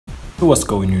Hey, what's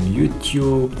going on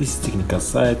YouTube? This is technical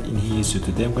side in here. So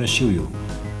today I'm going to show you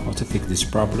how to fix this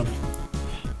problem.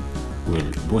 We're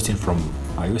booting from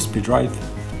a USB drive.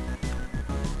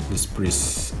 Let's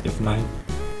press F9.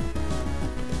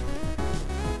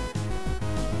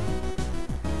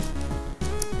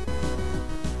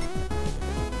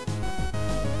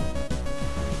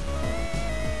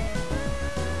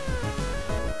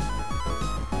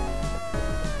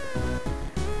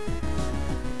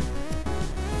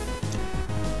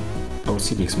 I will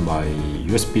select my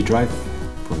USB drive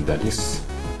from the list.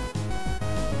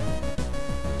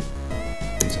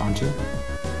 Press enter.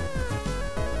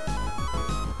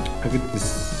 I get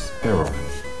this error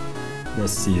that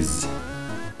says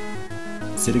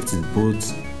selected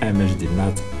boot image did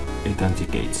not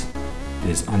authenticate.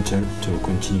 Press enter to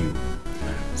continue.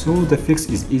 So the fix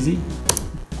is easy.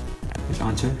 Press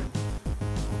enter.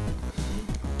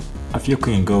 If you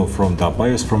can go from the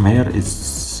BIOS from here,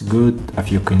 it's good.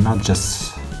 If you cannot,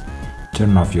 just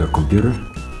turn off your computer,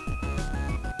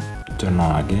 turn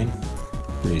on again,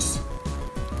 press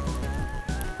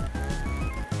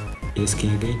S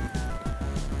key again,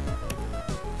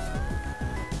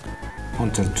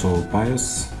 enter to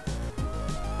BIOS.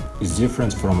 Is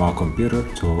different from a computer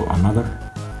to another.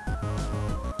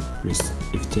 Press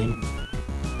F10.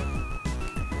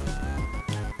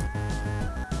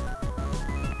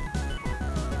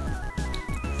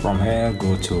 From here,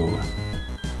 go to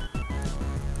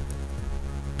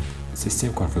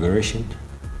System Configuration,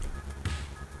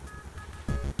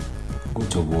 go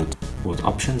to Boot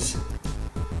Options,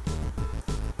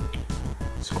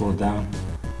 scroll down,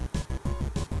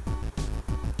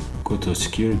 go to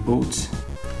Secure Boot,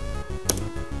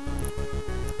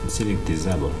 and select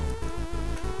Disable.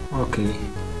 Okay,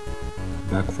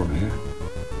 back from here,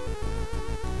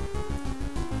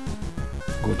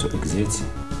 go to Exit.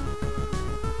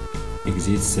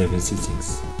 Exit 7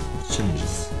 settings,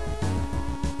 changes,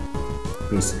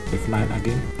 press F9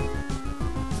 again,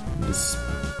 this,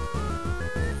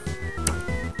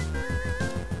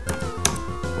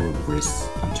 or press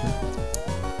enter,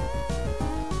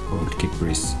 or keep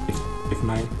press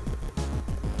F9.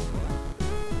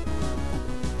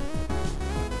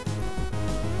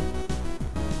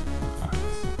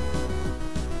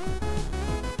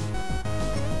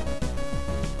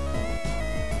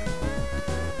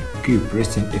 Keep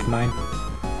pressing F9.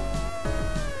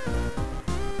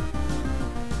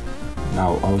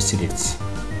 Now I will select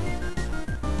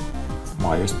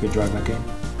my USB drive again.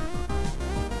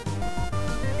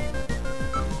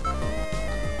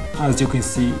 As you can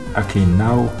see, I can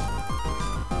now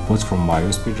boot from my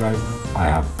USB drive. I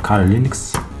have Kali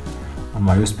Linux on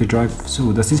my USB drive.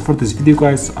 So that's it for this video,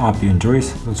 guys. I hope you enjoyed.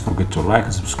 Don't forget to like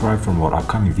and subscribe for more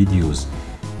upcoming videos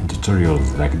and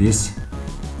tutorials like this.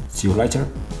 See you later.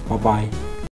 Bye bye.